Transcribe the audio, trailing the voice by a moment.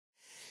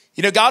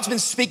You know, God's been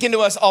speaking to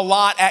us a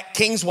lot at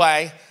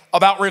Kingsway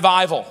about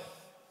revival.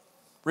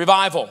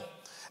 Revival.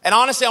 And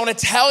honestly, I want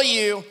to tell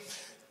you,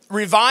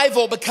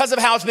 revival, because of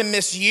how it's been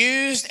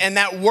misused and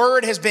that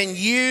word has been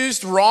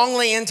used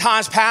wrongly in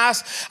times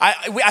past,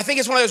 I think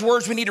it's one of those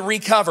words we need to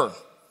recover.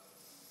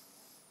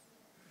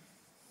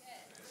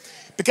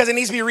 Because it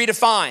needs to be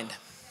redefined.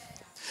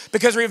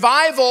 Because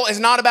revival is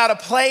not about a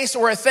place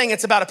or a thing,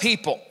 it's about a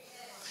people.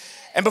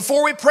 And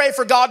before we pray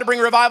for God to bring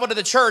revival to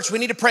the church, we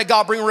need to pray,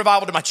 God, bring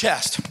revival to my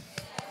chest.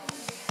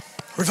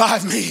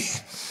 Revive me.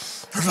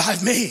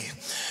 Revive me.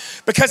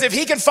 Because if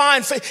he can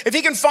find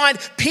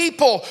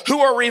people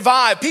who are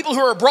revived, people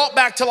who are brought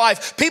back to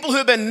life, people who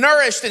have been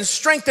nourished and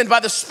strengthened by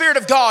the Spirit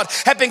of God,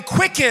 have been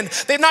quickened,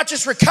 they've not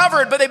just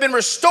recovered, but they've been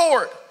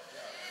restored,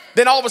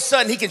 then all of a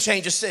sudden he can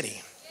change a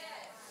city.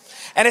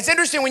 And it's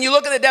interesting when you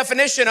look at the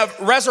definition of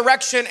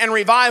resurrection and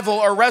revival,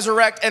 or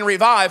resurrect and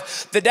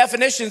revive, the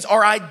definitions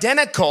are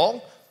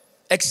identical,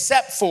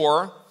 except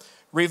for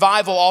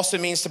revival also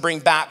means to bring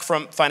back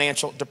from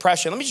financial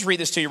depression. Let me just read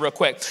this to you real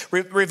quick.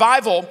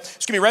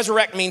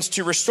 Resurrect means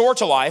to restore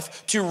to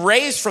life, to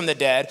raise from the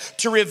dead,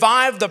 to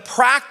revive the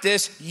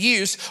practice,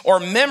 use, or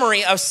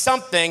memory of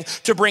something,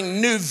 to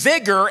bring new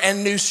vigor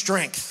and new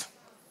strength.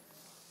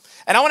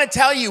 And I want to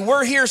tell you,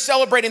 we're here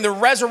celebrating the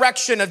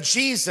resurrection of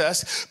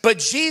Jesus, but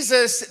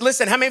Jesus,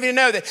 listen, how many of you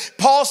know that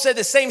Paul said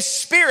the same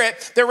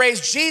Spirit that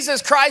raised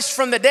Jesus Christ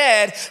from the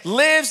dead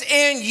lives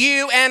in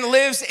you and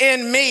lives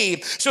in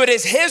me. So it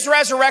is his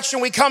resurrection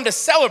we come to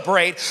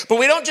celebrate, but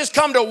we don't just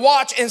come to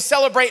watch and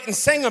celebrate and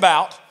sing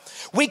about.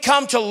 We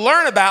come to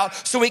learn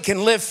about so we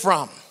can live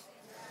from.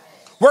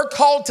 We're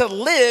called to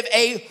live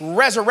a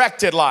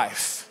resurrected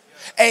life,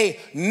 a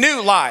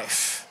new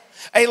life.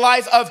 A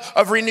life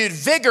of renewed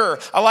vigor,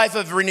 a life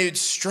of renewed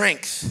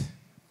strength,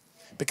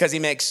 because he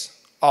makes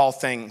all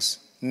things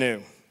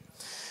new.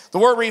 The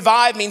word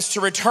revive means to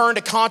return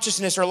to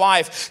consciousness or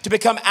life, to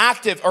become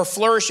active or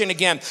flourishing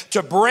again,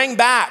 to bring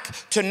back,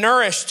 to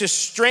nourish, to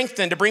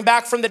strengthen, to bring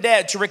back from the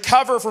dead, to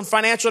recover from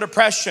financial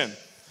depression.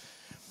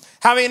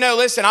 How many know,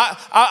 listen,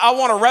 I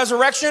want a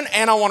resurrection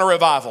and I want a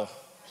revival.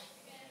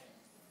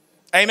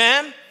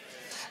 Amen?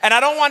 And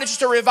I don't want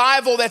just a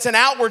revival that's an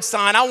outward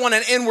sign. I want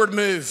an inward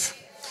move.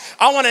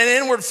 I want an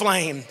inward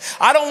flame.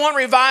 I don't want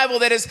revival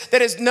that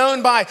is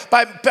known by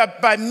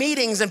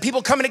meetings and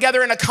people coming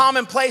together in a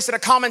common place at a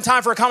common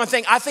time for a common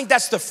thing. I think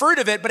that's the fruit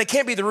of it, but it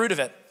can't be the root of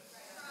it.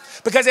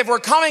 Because if we're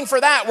coming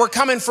for that, we're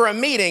coming for a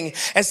meeting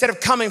instead of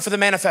coming for the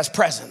manifest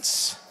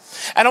presence.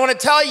 And I want to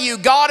tell you,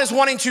 God is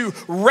wanting to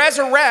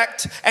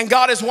resurrect and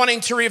God is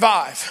wanting to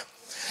revive.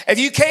 If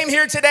you came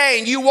here today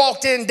and you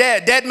walked in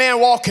dead man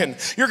walking,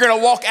 you're going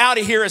to walk out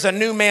of here as a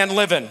new man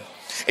living.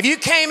 If you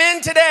came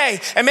in today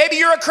and maybe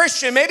you're a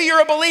Christian, maybe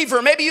you're a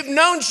believer, maybe you've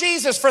known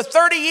Jesus for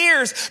 30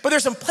 years, but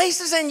there's some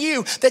places in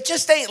you that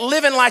just ain't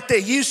living like they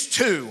used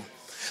to.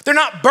 They're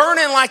not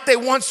burning like they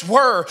once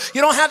were.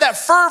 You don't have that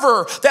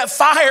fervor, that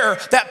fire,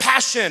 that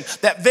passion,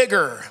 that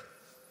vigor.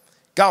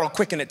 God will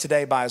quicken it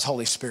today by his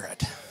Holy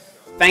Spirit.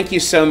 Thank you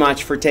so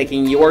much for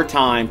taking your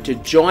time to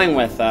join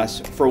with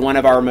us for one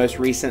of our most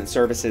recent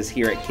services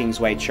here at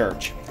Kingsway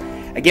Church.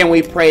 Again,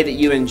 we pray that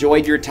you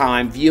enjoyed your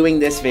time viewing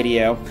this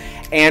video,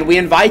 and we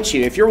invite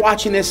you, if you're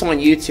watching this on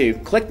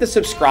YouTube, click the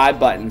subscribe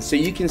button so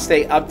you can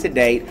stay up to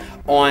date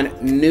on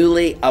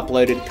newly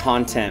uploaded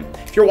content.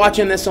 If you're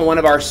watching this on one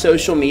of our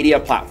social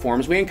media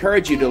platforms, we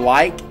encourage you to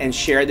like and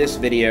share this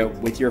video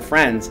with your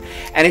friends.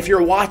 And if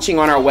you're watching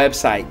on our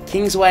website,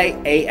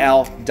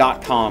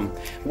 kingswayal.com,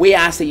 we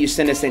ask that you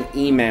send us an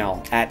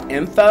email at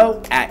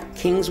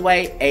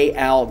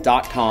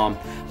info@kingswayal.com.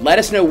 Let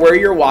us know where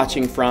you're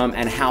watching from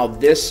and how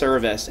this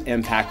service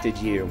impacted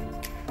you.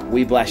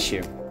 We bless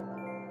you.